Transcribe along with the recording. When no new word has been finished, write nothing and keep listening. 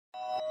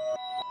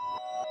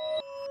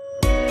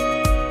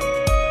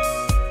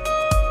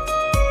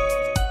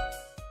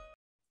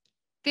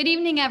Good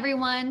evening,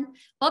 everyone.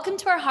 Welcome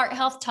to our Heart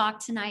Health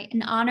Talk tonight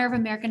in honor of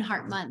American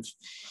Heart Month.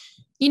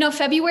 You know,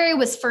 February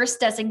was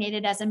first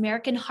designated as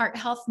American Heart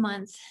Health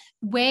Month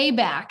way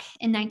back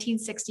in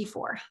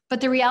 1964. But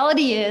the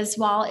reality is,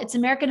 while it's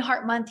American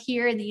Heart Month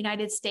here in the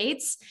United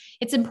States,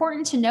 it's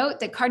important to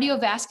note that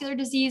cardiovascular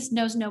disease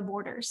knows no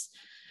borders.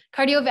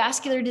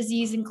 Cardiovascular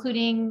disease,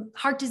 including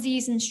heart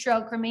disease and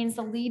stroke, remains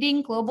the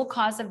leading global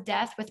cause of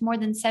death with more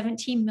than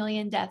 17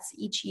 million deaths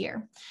each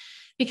year.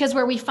 Because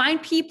where we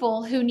find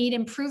people who need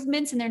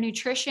improvements in their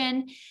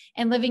nutrition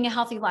and living a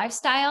healthy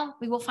lifestyle,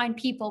 we will find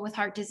people with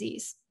heart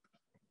disease.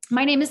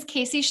 My name is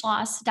Kacy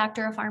Schloss,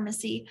 Doctor of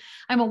Pharmacy.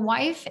 I'm a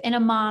wife and a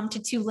mom to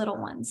two little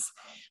ones.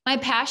 My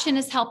passion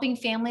is helping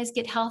families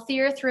get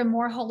healthier through a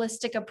more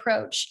holistic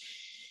approach.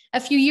 A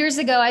few years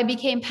ago, I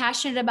became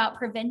passionate about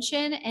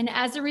prevention and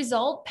as a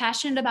result,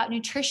 passionate about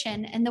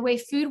nutrition and the way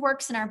food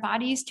works in our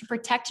bodies to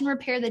protect and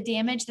repair the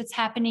damage that's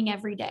happening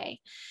every day.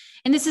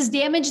 And this is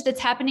damage that's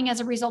happening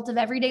as a result of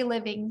everyday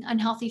living,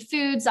 unhealthy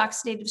foods,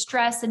 oxidative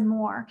stress, and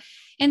more.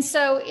 And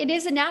so it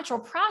is a natural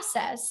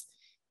process,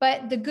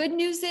 but the good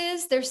news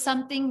is there's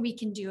something we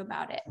can do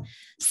about it.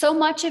 So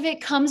much of it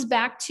comes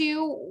back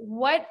to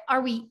what are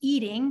we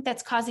eating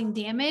that's causing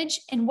damage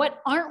and what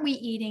aren't we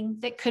eating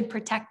that could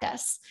protect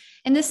us?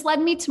 And this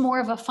led me to more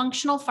of a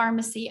functional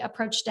pharmacy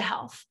approach to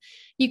health.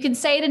 You can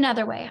say it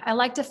another way. I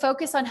like to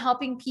focus on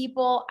helping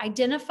people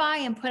identify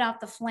and put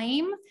out the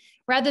flame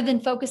rather than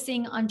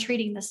focusing on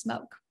treating the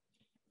smoke.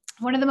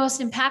 One of the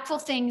most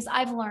impactful things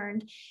I've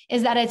learned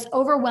is that it's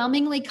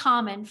overwhelmingly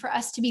common for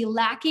us to be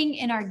lacking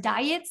in our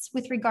diets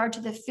with regard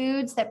to the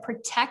foods that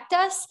protect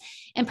us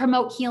and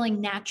promote healing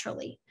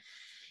naturally.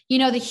 You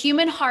know, the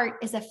human heart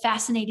is a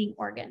fascinating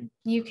organ.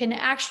 You can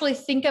actually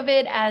think of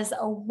it as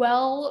a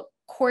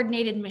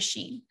well-coordinated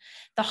machine.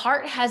 The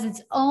heart has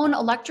its own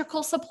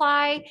electrical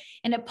supply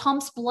and it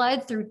pumps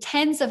blood through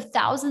tens of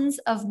thousands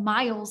of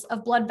miles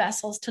of blood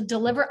vessels to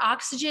deliver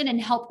oxygen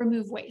and help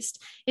remove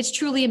waste. It's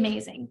truly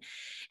amazing.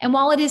 And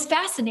while it is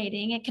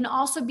fascinating, it can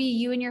also be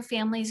you and your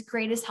family's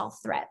greatest health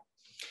threat.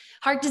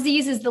 Heart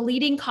disease is the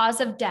leading cause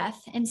of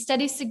death, and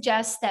studies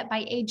suggest that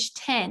by age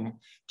 10,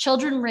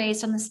 children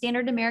raised on the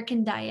standard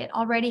American diet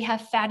already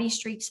have fatty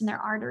streaks in their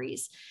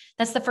arteries.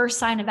 That's the first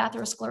sign of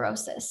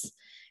atherosclerosis.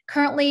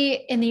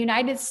 Currently in the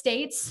United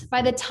States,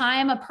 by the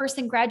time a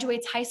person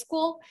graduates high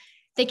school,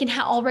 they can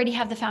already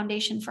have the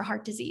foundation for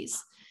heart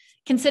disease.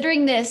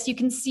 Considering this, you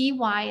can see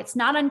why it's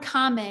not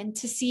uncommon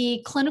to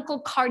see clinical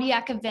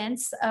cardiac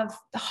events of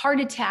heart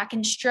attack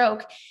and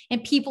stroke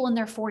in people in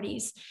their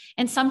 40s,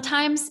 and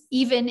sometimes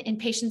even in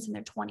patients in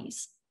their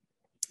 20s.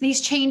 These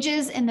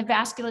changes in the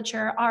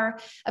vasculature are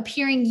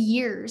appearing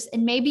years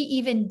and maybe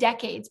even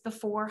decades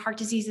before heart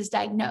disease is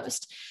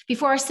diagnosed,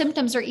 before our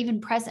symptoms are even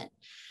present.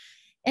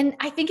 And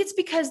I think it's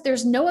because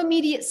there's no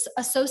immediate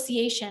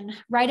association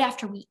right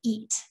after we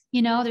eat.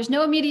 You know, there's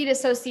no immediate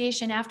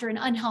association after an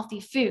unhealthy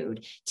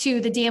food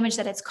to the damage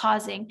that it's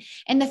causing.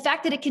 And the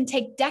fact that it can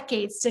take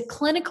decades to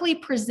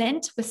clinically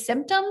present with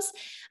symptoms,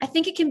 I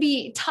think it can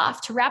be tough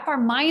to wrap our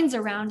minds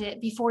around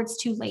it before it's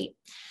too late.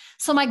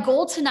 So my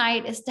goal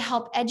tonight is to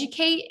help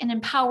educate and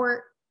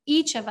empower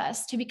each of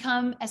us to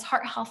become as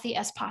heart healthy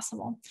as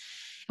possible.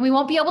 And we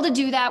won't be able to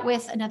do that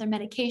with another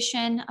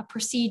medication, a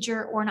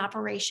procedure, or an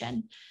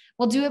operation.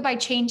 We'll do it by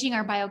changing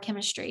our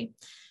biochemistry.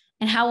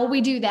 And how will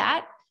we do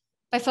that?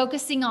 By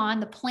focusing on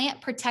the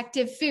plant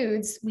protective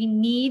foods we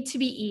need to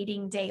be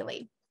eating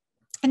daily.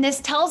 And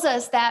this tells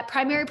us that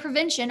primary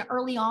prevention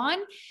early on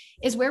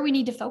is where we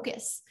need to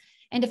focus.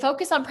 And to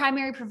focus on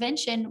primary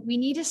prevention, we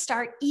need to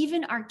start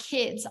even our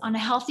kids on a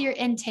healthier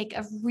intake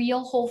of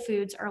real whole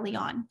foods early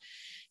on.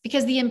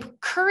 Because the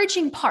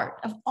encouraging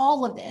part of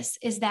all of this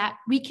is that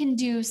we can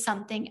do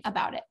something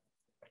about it.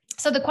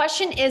 So the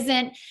question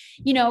isn't,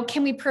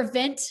 can we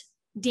prevent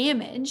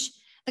damage?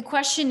 The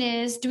question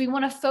is, do we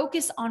want to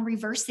focus on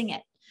reversing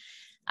it?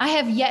 I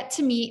have yet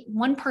to meet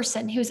one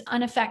person who's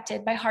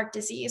unaffected by heart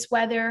disease,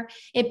 whether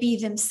it be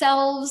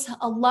themselves,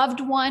 a loved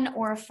one,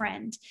 or a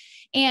friend.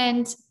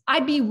 And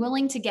I'd be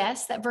willing to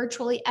guess that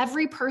virtually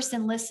every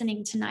person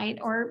listening tonight,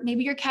 or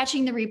maybe you're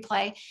catching the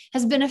replay,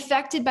 has been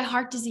affected by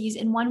heart disease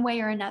in one way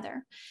or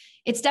another.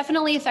 It's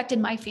definitely affected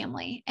my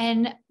family.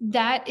 And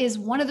that is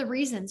one of the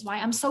reasons why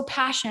I'm so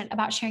passionate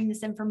about sharing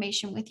this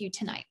information with you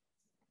tonight.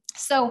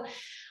 So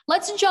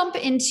let's jump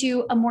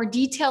into a more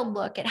detailed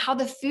look at how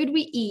the food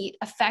we eat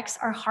affects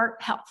our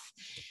heart health.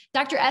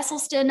 Dr.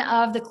 Esselstyn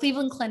of the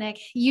Cleveland Clinic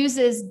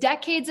uses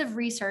decades of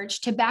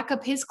research to back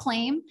up his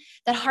claim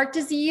that heart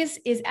disease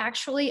is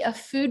actually a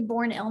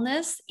foodborne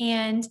illness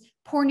and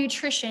poor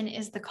nutrition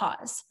is the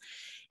cause.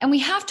 And we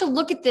have to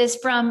look at this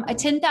from a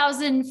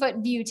 10,000-foot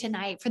view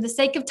tonight for the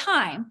sake of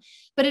time,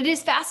 but it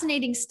is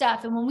fascinating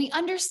stuff. And when we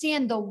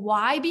understand the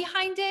why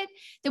behind it,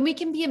 then we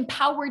can be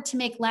empowered to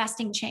make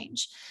lasting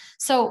change.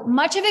 So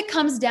much of it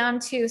comes down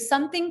to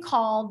something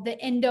called the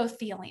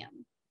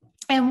endothelium.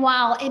 And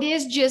while it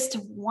is just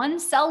one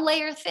cell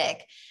layer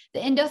thick, the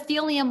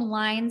endothelium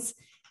lines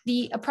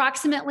the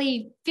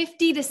approximately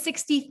 50 to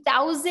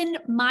 60,000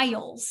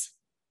 miles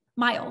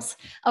miles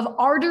of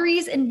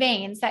arteries and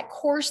veins that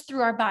course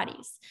through our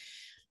bodies.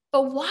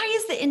 But why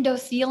is the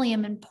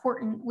endothelium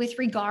important with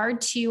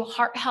regard to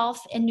heart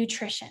health and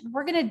nutrition?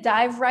 We're going to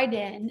dive right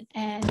in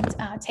and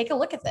take a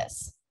look at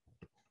this.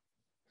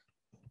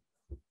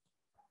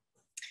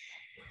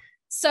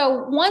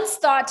 So once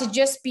thought to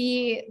just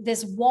be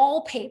this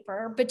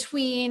wallpaper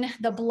between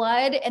the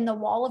blood and the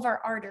wall of our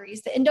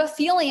arteries, the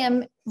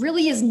endothelium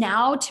really is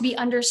now to be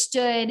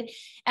understood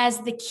as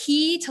the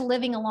key to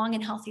living a long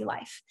and healthy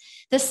life.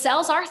 The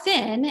cells are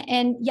thin,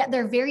 and yet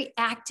they're very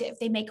active.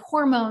 They make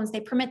hormones,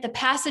 they permit the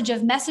passage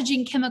of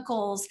messaging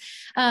chemicals,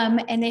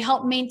 and they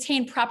help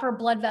maintain proper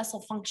blood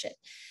vessel function.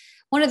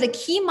 One of the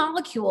key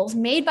molecules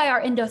made by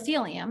our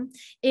endothelium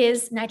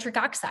is nitric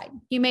oxide.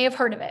 You may have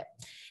heard of it.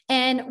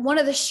 And one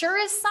of the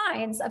surest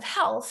signs of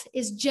health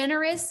is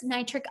generous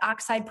nitric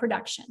oxide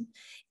production.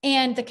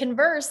 And the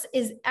converse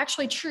is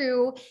actually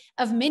true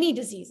of many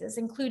diseases,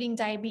 including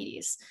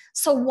diabetes.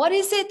 So what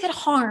is it that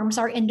harms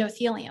our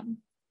endothelium?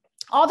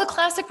 All the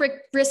classic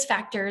risk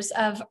factors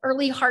of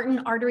early heart and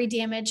artery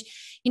damage,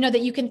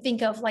 that you can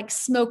think of, like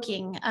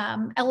smoking,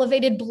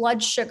 elevated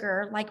blood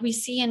sugar, like we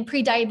see in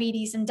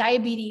prediabetes and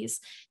diabetes,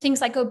 things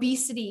like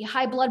obesity,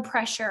 high blood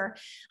pressure,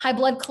 high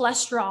blood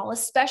cholesterol,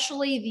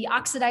 especially the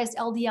oxidized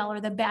LDL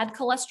or the bad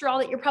cholesterol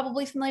that you're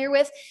probably familiar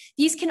with.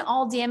 These can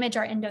all damage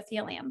our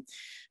endothelium.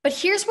 But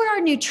here's where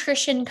our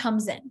nutrition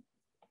comes in.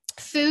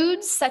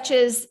 Foods such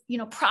as,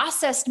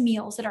 processed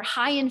meals that are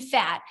high in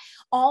fat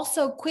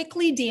also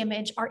quickly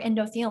damage our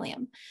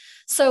endothelium.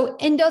 So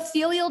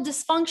endothelial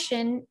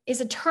dysfunction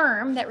is a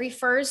term that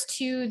refers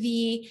to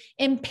the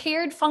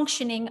impaired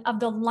functioning of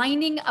the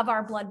lining of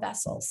our blood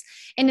vessels,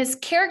 and is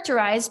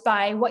characterized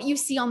by what you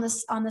see on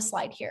the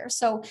slide here.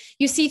 So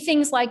you see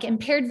things like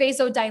impaired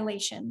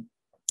vasodilation,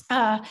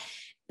 the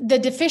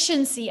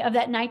deficiency of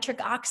that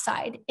nitric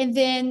oxide, and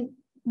then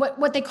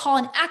what they call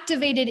an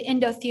activated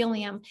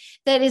endothelium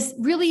that is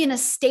really in a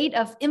state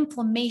of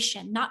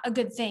inflammation, not a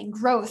good thing,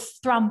 growth,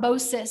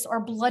 thrombosis, or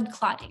blood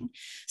clotting.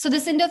 So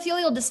this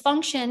endothelial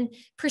dysfunction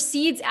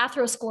precedes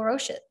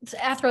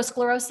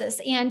atherosclerosis,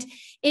 and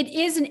it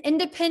is an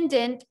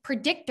independent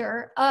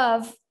predictor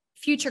of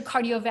future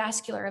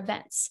cardiovascular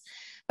events.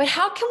 But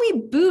how can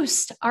we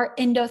boost our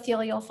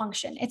endothelial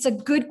function? It's a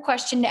good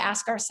question to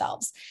ask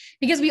ourselves,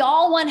 because we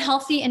all want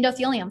healthy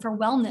endothelium for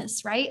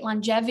wellness, right?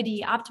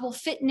 Longevity, optimal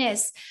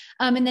fitness,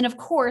 and then of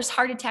course,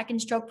 heart attack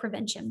and stroke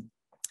prevention.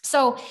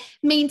 So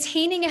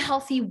maintaining a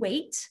healthy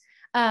weight,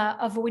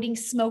 avoiding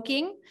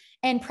smoking,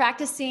 and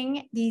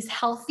practicing these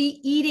healthy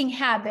eating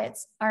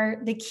habits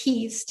are the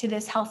keys to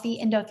this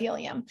healthy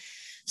endothelium.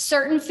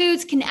 Certain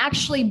foods can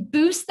actually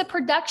boost the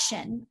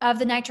production of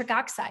the nitric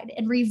oxide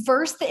and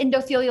reverse the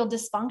endothelial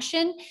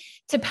dysfunction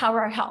to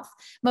power our health.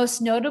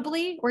 Most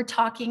notably, we're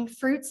talking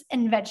fruits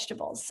and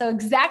vegetables. So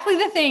exactly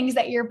the things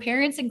that your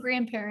parents and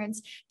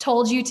grandparents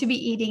told you to be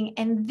eating.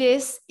 And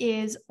this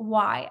is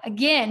why.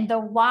 Again, the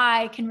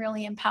why can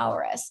really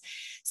empower us.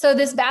 So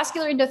this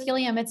vascular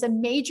endothelium, it's a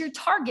major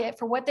target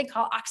for what they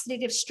call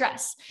oxidative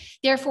stress.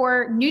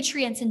 Therefore,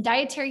 nutrients and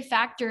dietary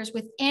factors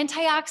with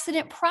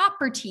antioxidant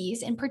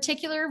properties, in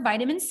particular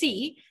vitamin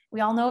C, we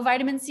all know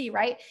vitamin C,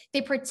 right?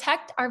 They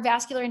protect our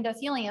vascular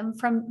endothelium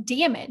from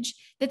damage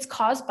that's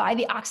caused by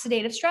the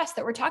oxidative stress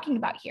that we're talking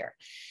about here.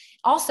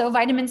 Also,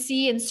 vitamin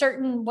C and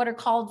certain what are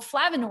called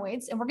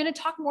flavonoids, and we're going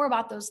to talk more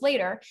about those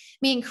later,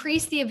 may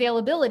increase the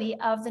availability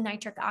of the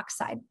nitric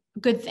oxide.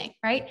 Good thing,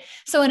 right?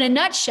 So in a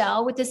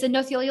nutshell, with this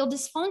endothelial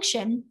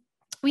dysfunction,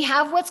 we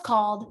have what's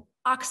called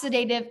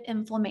oxidative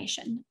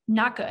inflammation.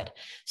 Not good.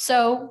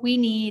 So we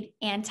need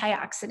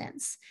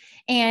antioxidants.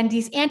 And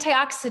these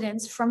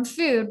antioxidants from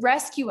food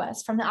rescue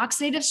us from the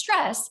oxidative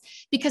stress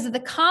because of the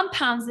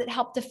compounds that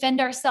help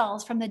defend our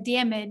cells from the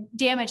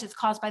damage that's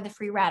caused by the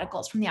free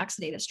radicals from the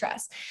oxidative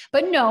stress.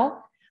 But no,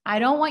 I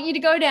don't want you to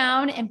go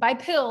down and buy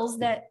pills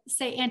that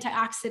say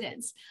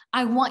antioxidants.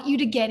 I want you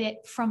to get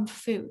it from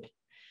food.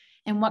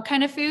 And what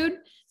kind of food?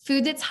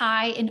 Food that's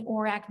high in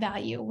ORAC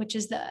value, which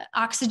is the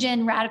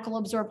oxygen radical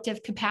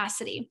absorptive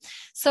capacity.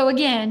 So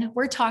again,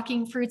 we're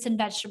talking fruits and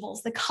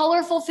vegetables, the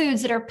colorful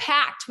foods that are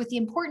packed with the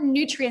important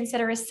nutrients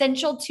that are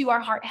essential to our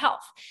heart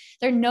health.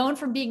 They're known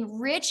for being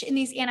rich in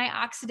these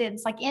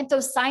antioxidants like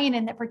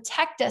anthocyanin that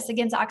protect us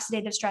against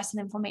oxidative stress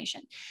and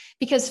inflammation,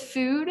 because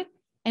food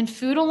and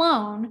food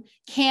alone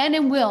can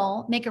and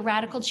will make a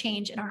radical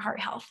change in our heart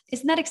health.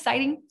 Isn't that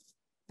exciting?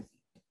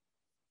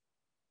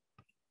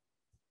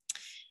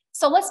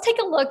 So let's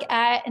take a look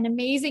at an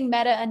amazing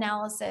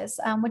meta-analysis,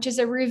 which is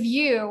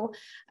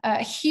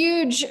a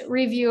huge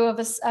review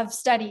of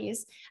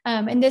studies.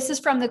 And this is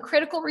from the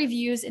Critical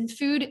Reviews in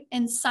Food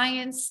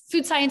Science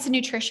and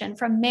Nutrition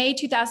from May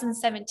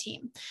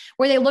 2017,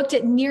 where they looked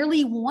at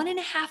nearly 1.5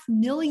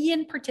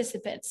 million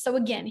participants. So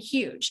again,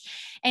 huge.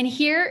 And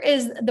here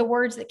is the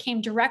words that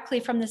came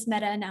directly from this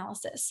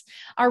meta-analysis.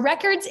 Our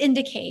records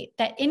indicate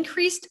that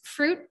increased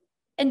fruit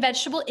and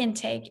vegetable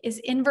intake is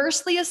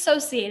inversely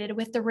associated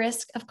with the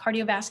risk of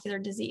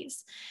cardiovascular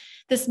disease.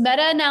 This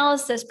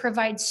meta-analysis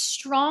provides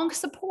strong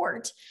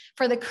support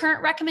for the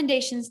current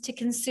recommendations to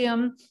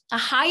consume a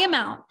high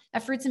amount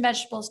of fruits and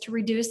vegetables to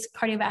reduce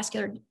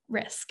cardiovascular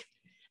risk.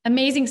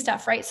 Amazing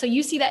stuff, right? So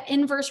you see that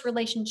inverse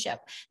relationship.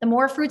 The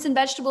more fruits and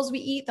vegetables we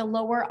eat, the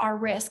lower our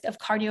risk of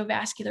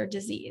cardiovascular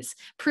disease,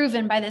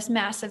 proven by this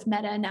massive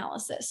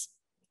meta-analysis.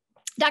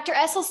 Dr.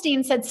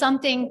 Esselstyn said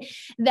something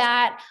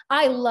that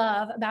I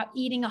love about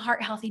eating a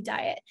heart-healthy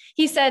diet.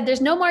 He said,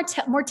 there's no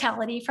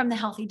mortality from the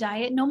healthy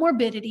diet, no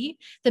morbidity.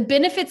 The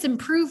benefits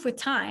improve with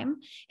time,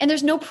 and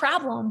there's no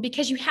problem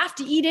because you have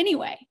to eat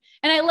anyway.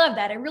 And I love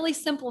that. It really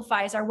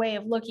simplifies our way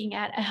of looking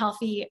at a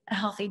healthy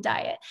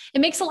diet.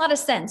 It makes a lot of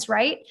sense,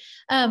 right?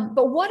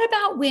 But what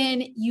about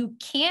when you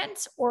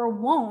can't or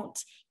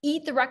won't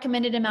eat the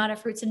recommended amount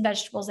of fruits and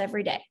vegetables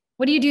every day?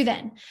 What do you do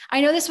then?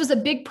 I know this was a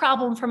big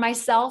problem for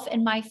myself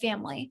and my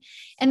family.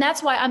 And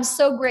that's why I'm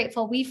so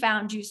grateful we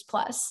found Juice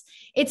Plus.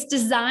 It's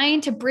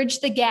designed to bridge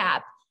the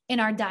gap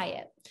in our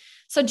diet.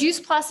 So Juice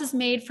Plus is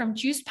made from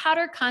juice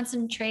powder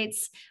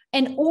concentrates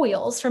and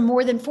oils from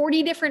more than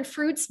 40 different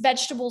fruits,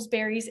 vegetables,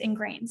 berries, and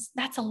grains.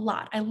 That's a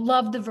lot. I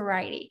love the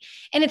variety.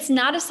 And it's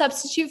not a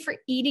substitute for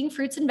eating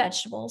fruits and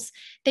vegetables.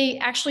 They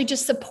actually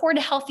just support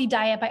a healthy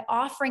diet by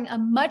offering a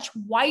much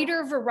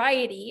wider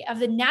variety of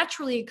the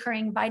naturally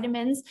occurring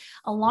vitamins,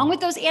 along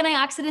with those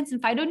antioxidants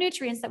and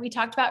phytonutrients that we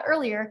talked about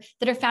earlier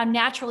that are found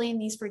naturally in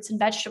these fruits and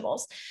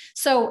vegetables.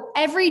 So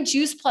every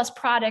Juice Plus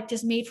product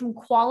is made from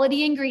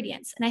quality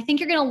ingredients. And I think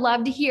you're going to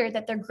love to hear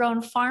that they're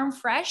grown farm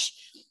fresh,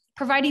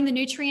 providing the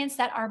nutrients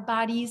that our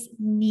bodies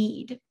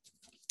need.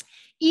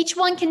 Each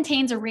one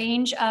contains a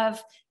range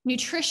of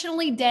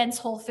nutritionally dense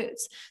whole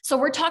foods. So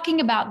we're talking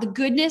about the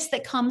goodness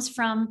that comes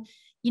from,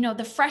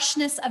 the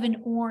freshness of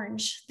an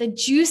orange, the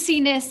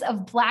juiciness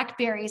of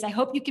blackberries. I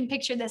hope you can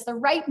picture this, the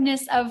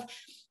ripeness of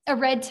a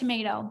red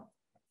tomato.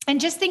 And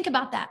just think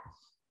about that,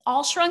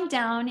 all shrunk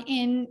down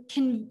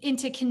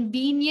into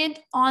convenient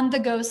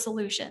on-the-go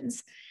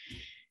solutions.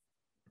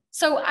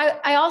 So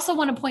I also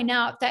want to point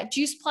out that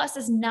Juice Plus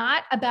is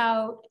not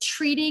about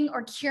treating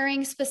or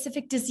curing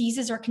specific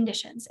diseases or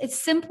conditions. It's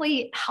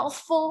simply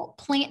healthful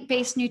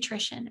plant-based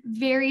nutrition,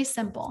 very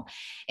simple.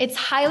 It's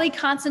highly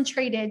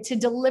concentrated to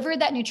deliver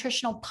that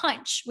nutritional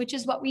punch, which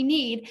is what we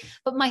need.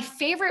 But my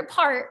favorite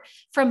part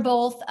from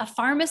both a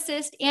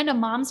pharmacist and a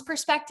mom's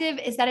perspective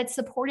is that it's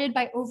supported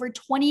by over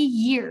 20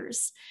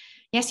 years.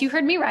 Yes, you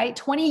heard me right,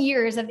 20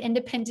 years of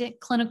independent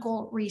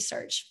clinical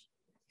research.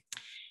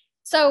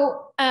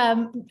 So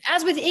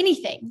as with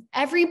anything,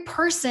 every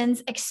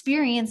person's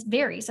experience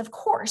varies, of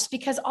course,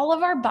 because all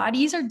of our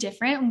bodies are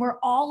different and we're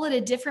all at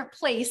a different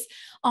place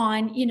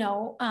on,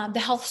 the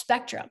health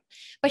spectrum.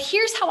 But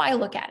here's how I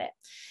look at it.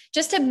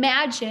 Just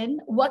imagine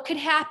what could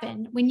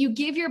happen when you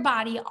give your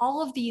body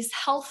all of these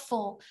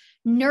healthful,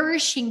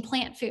 nourishing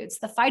plant foods,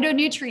 the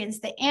phytonutrients,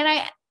 the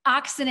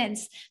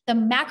antioxidants, the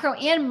macro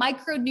and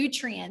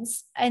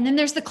micronutrients, and then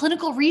there's the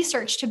clinical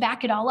research to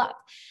back it all up.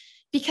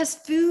 Because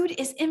food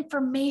is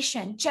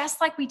information,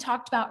 just like we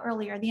talked about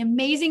earlier, the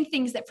amazing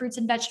things that fruits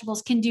and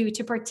vegetables can do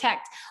to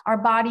protect our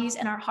bodies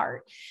and our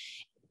heart.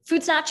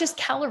 Food's not just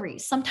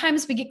calories.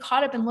 Sometimes we get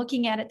caught up in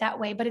looking at it that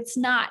way, but it's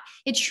not.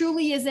 It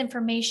truly is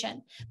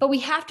information. But we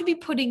have to be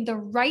putting the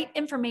right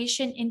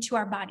information into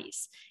our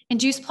bodies. And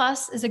Juice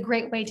Plus is a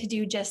great way to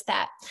do just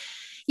that.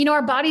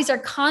 Our bodies are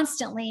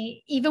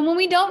constantly, even when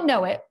we don't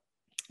know it,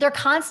 they're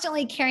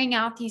constantly carrying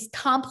out these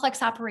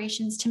complex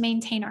operations to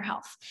maintain our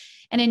health.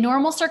 And in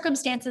normal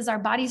circumstances, our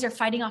bodies are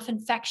fighting off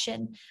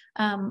infection,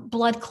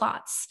 blood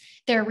clots.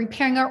 They're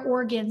repairing our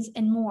organs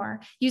and more,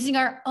 using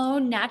our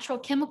own natural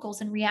chemicals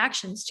and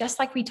reactions, just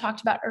like we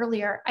talked about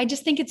earlier. I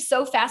just think it's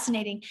so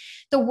fascinating.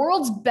 The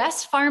world's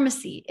best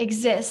pharmacy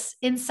exists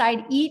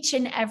inside each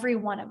and every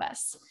one of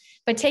us.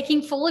 But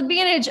taking full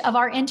advantage of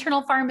our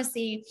internal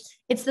pharmacy,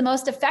 it's the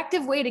most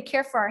effective way to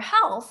care for our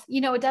health.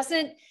 It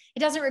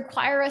doesn't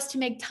require us to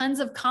make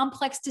tons of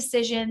complex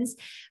decisions,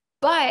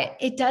 but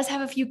it does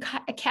have a few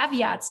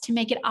caveats to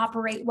make it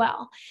operate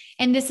well.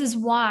 And this is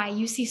why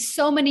you see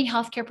so many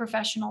healthcare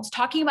professionals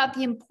talking about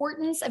the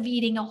importance of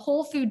eating a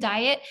whole food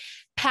diet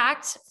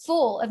packed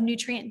full of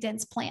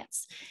nutrient-dense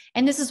plants.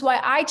 And this is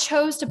why I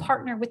chose to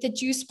partner with the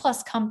Juice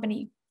Plus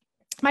company.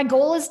 My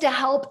goal is to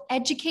help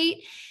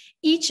educate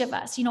each of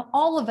us,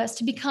 all of us,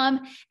 to become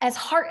as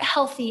heart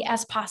healthy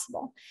as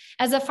possible.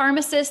 As a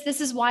pharmacist,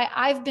 this is why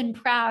I've been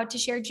proud to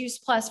share Juice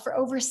Plus for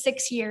over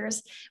 6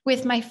 years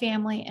with my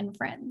family and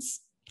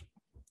friends.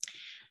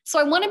 So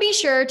I want to be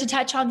sure to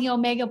touch on the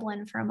omega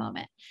blend for a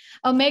moment.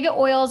 Omega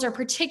oils are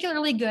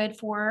particularly good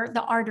for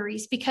the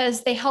arteries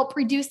because they help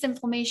reduce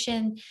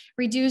inflammation,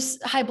 reduce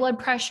high blood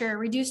pressure,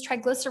 reduce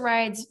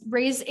triglycerides,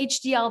 raise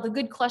HDL, the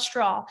good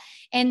cholesterol,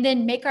 and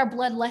then make our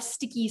blood less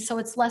sticky so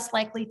it's less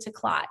likely to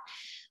clot.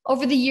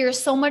 Over the years,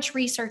 so much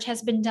research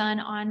has been done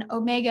on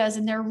omegas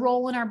and their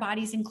role in our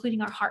bodies,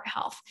 including our heart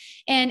health.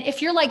 And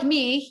if you're like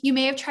me, you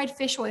may have tried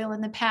fish oil in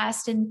the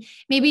past, and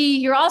maybe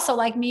you're also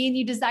like me and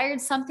you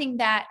desired something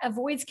that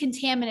avoids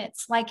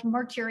contaminants like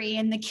mercury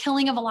and the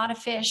killing of a lot of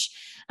fish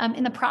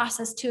in the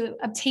process to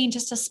obtain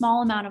just a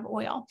small amount of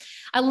oil.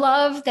 I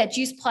love that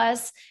Juice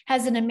Plus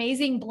has an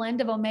amazing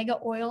blend of omega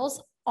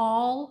oils,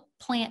 all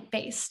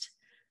plant-based.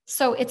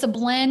 So it's a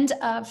blend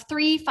of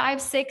 3, 5,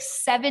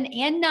 6, 7,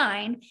 and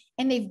 9,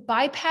 and they've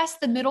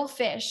bypassed the middle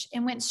fish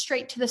and went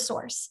straight to the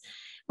source,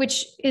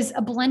 which is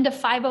a blend of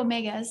 5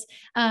 omegas,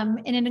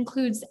 and it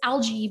includes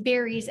algae,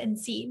 berries, and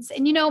seeds.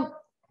 And you know,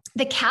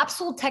 the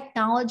capsule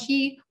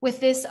technology with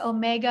this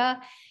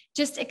omega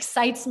just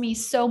excites me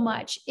so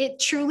much. It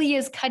truly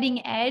is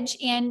cutting edge,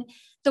 and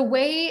the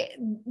way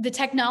the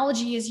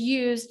technology is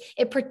used,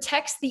 it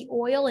protects the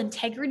oil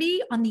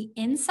integrity on the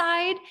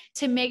inside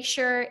to make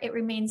sure it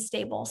remains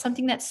stable,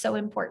 something that's so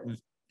important.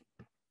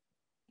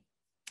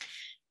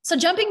 So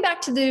jumping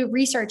back to the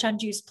research on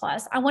Juice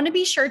Plus, I want to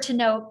be sure to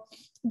note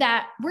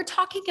that we're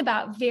talking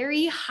about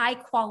very high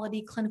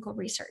quality clinical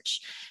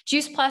research.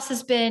 Juice Plus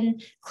has been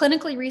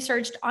clinically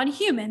researched on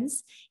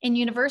humans in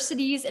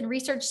universities and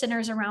research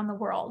centers around the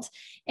world.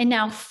 And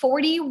now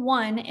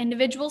 41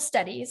 individual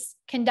studies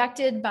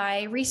conducted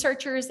by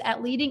researchers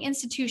at leading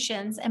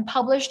institutions and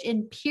published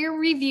in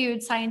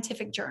peer-reviewed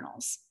scientific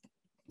journals.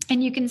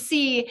 And you can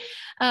see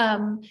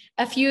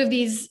a few of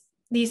these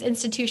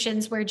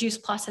institutions where Juice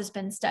Plus has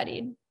been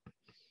studied.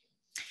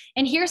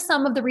 And here's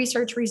some of the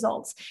research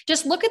results.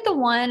 Just look at the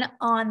one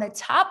on the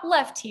top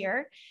left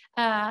here.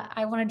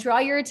 I want to draw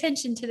your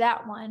attention to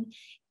that one.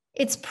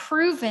 It's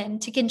proven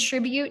to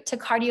contribute to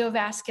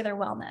cardiovascular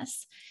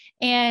wellness.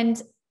 And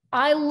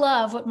I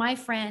love what my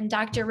friend,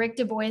 Dr. Rick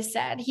Du Bois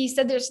said. He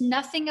said there's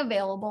nothing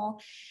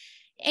available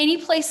any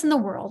place in the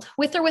world,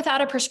 with or without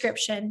a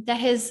prescription,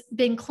 that has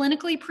been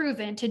clinically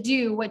proven to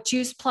do what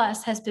Juice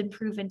Plus has been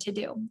proven to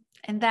do.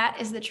 And that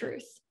is the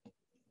truth.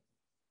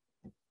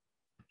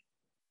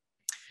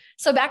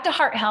 So back to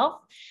heart health,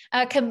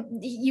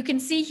 you can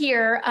see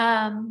here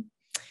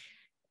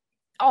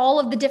all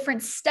of the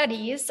different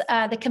studies,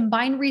 the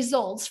combined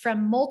results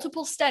from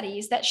multiple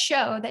studies that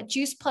show that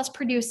Juice Plus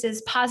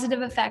produces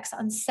positive effects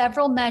on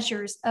several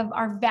measures of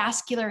our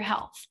vascular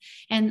health.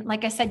 And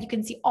like I said, you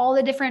can see all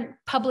the different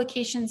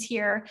publications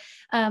here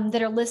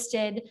that are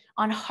listed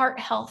on heart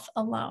health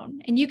alone.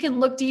 And you can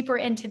look deeper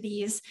into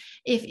these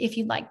if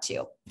you'd like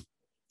to.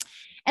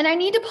 And I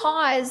need to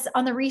pause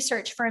on the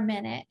research for a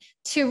minute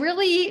to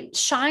really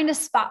shine a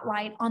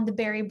spotlight on the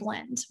berry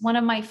blend, one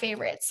of my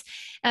favorites.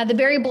 The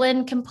berry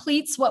blend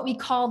completes what we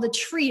call the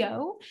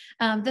trio,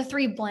 the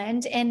 3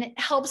 blend, and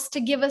helps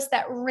to give us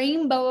that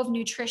rainbow of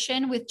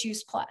nutrition with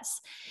Juice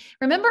Plus.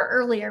 Remember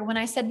earlier when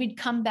I said we'd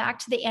come back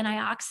to the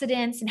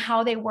antioxidants and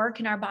how they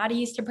work in our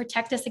bodies to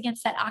protect us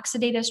against that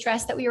oxidative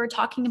stress that we were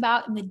talking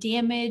about and the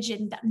damage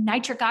and the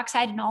nitric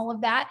oxide and all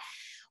of that?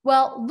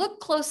 Well, look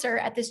closer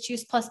at this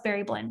Juice Plus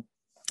berry blend.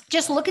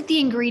 Just look at the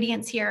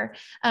ingredients here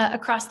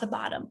across the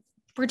bottom.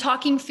 We're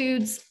talking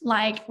foods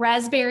like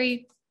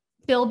raspberry,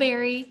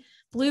 bilberry,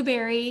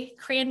 blueberry,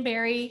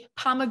 cranberry,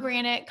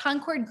 pomegranate,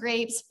 Concord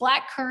grapes,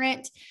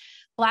 blackcurrant,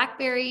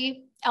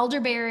 blackberry,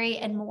 elderberry,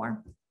 and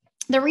more.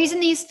 The reason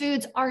these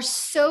foods are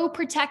so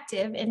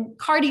protective and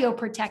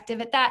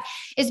cardioprotective at that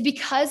is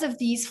because of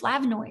these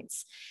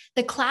flavonoids,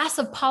 the class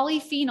of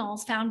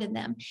polyphenols found in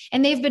them.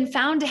 And they've been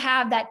found to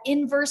have that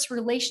inverse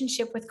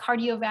relationship with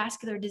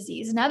cardiovascular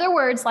disease. In other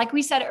words, like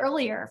we said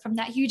earlier, from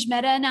that huge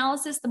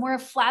meta-analysis, the more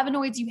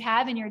flavonoids you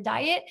have in your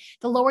diet,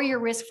 the lower your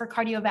risk for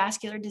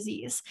cardiovascular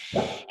disease.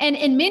 And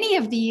in many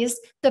of these,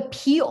 the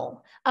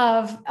peel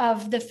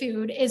of the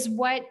food is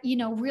what,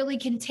 really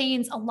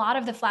contains a lot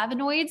of the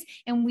flavonoids,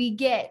 and we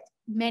get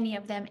many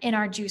of them in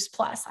our Juice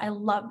Plus. I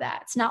love that.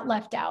 It's not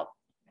left out.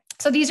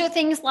 So these are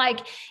things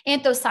like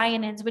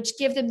anthocyanins, which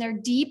give them their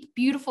deep,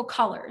 beautiful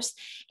colors.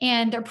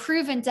 And they're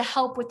proven to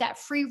help with that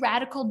free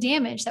radical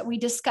damage that we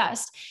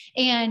discussed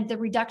and the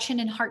reduction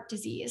in heart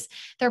disease.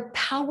 They're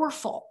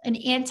powerful in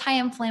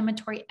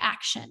anti-inflammatory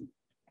action.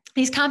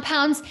 These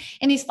compounds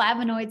and these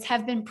flavonoids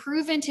have been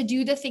proven to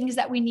do the things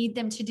that we need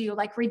them to do,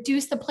 like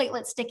reduce the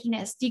platelet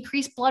stickiness,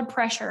 decrease blood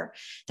pressure.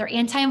 They're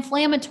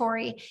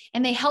anti-inflammatory,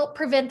 and they help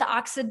prevent the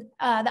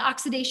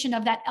oxidation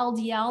of that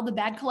LDL, the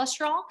bad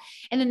cholesterol,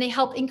 and then they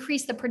help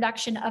increase the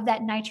production of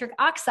that nitric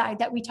oxide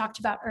that we talked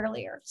about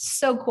earlier.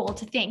 So cool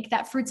to think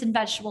that fruits and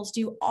vegetables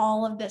do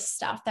all of this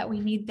stuff that we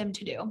need them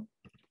to do.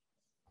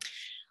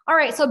 All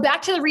right, so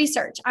back to the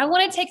research. I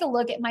want to take a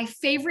look at my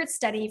favorite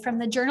study from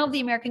the Journal of the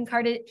American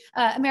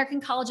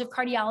College of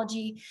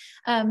Cardiology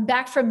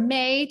back from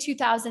May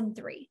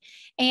 2003.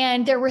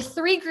 And there were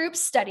 3 groups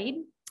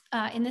studied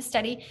in this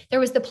study. There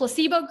was the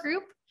placebo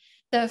group,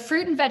 the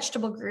fruit and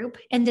vegetable group,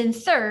 and then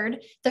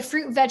third, the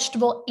fruit,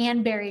 vegetable,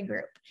 and berry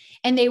group.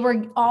 And they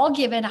were all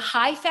given a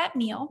high-fat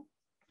meal.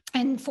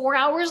 And 4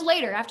 hours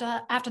later,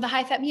 after the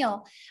high-fat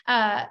meal,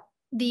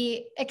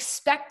 the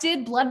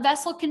expected blood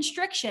vessel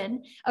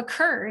constriction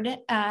occurred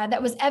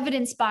that was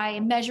evidenced by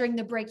measuring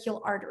the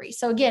brachial artery.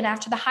 So again,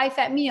 after the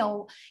high-fat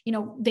meal,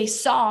 they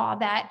saw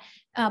that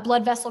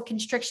blood vessel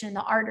constriction in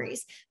the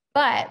arteries.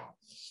 But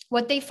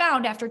what they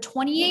found after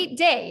 28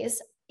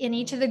 days in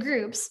each of the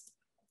groups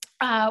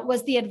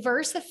was the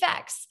adverse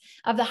effects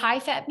of the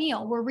high-fat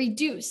meal were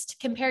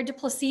reduced compared to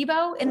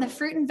placebo in the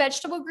fruit and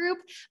vegetable group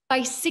by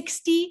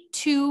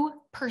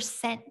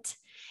 62%.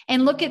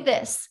 And look at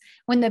this.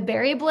 When the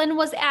berry blend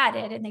was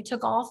added and they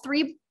took all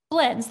three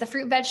blends, the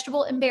fruit,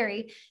 vegetable, and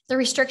berry, the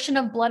restriction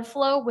of blood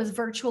flow was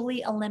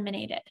virtually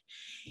eliminated.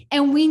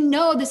 And we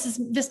know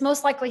this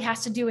most likely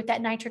has to do with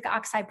that nitric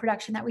oxide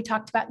production that we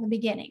talked about in the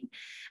beginning,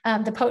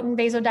 the potent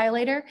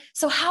vasodilator.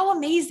 So how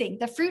amazing.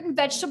 The fruit and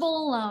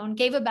vegetable alone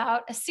gave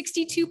about a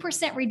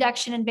 62%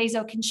 reduction in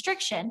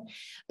vasoconstriction,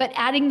 but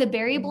adding the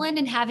berry blend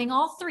and having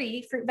all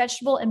three, fruit,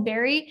 vegetable, and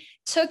berry,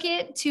 took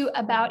it to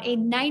about a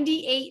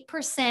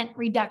 98%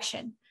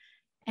 reduction.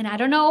 And I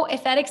don't know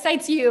if that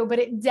excites you, but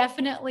it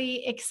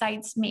definitely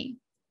excites me.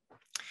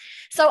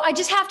 So I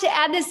just have to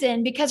add this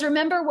in because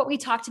remember what we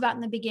talked about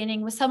in the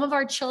beginning with some of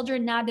our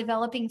children now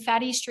developing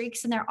fatty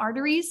streaks in their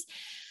arteries.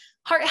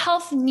 Heart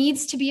health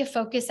needs to be a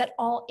focus at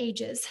all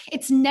ages.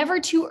 It's never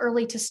too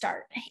early to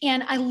start.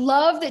 And I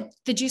love that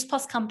the Juice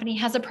Plus company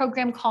has a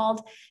program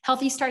called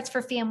Healthy Starts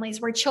for Families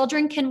where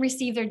children can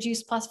receive their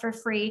Juice Plus for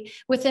free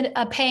with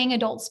a paying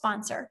adult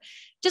sponsor.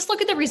 Just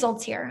look at the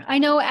results here. I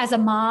know as a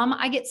mom,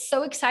 I get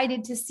so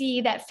excited to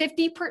see that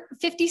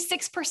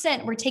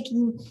 56% were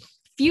taking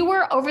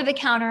fewer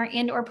over-the-counter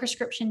and or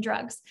prescription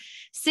drugs,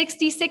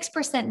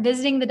 66%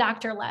 visiting the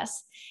doctor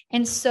less,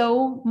 and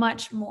so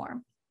much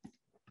more.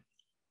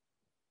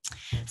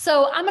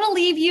 So I'm going to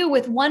leave you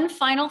with one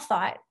final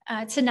thought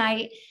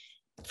tonight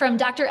from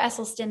Dr.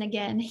 Esselstyn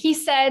again. He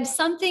said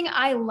something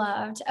I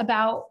loved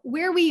about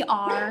where we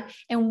are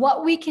and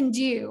what we can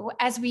do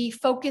as we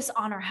focus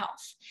on our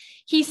health.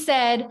 He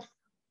said,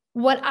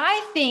 what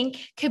I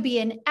think could be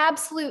an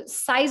absolute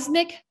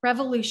seismic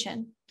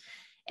revolution,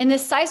 and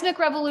this seismic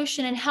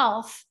revolution in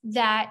health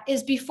that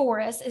is before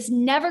us is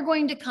never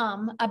going to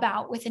come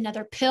about with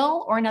another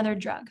pill or another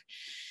drug.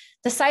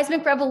 The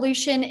seismic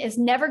revolution is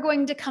never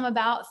going to come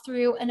about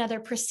through another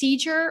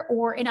procedure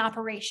or an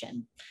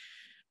operation.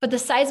 But the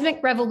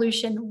seismic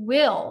revolution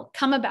will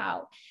come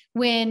about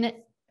when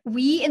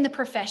we in the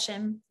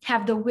profession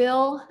have the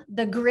will,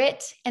 the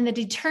grit, and the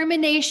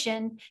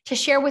determination to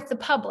share with the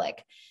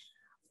public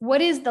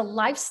what is the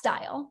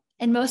lifestyle,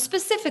 and most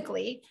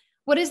specifically,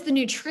 what is the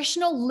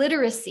nutritional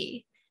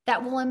literacy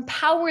that will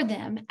empower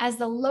them as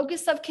the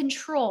locus of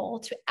control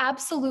to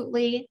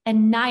absolutely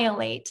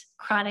annihilate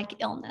chronic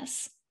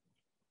illness.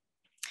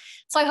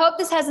 So I hope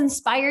this has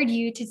inspired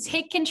you to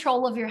take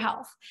control of your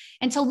health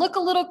and to look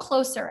a little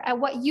closer at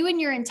what you and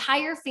your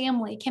entire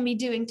family can be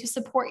doing to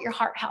support your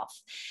heart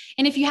health.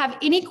 And if you have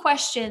any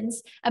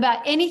questions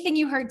about anything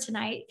you heard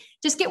tonight,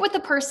 just get with the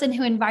person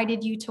who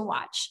invited you to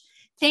watch.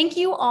 Thank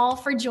you all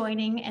for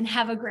joining and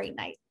have a great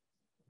night.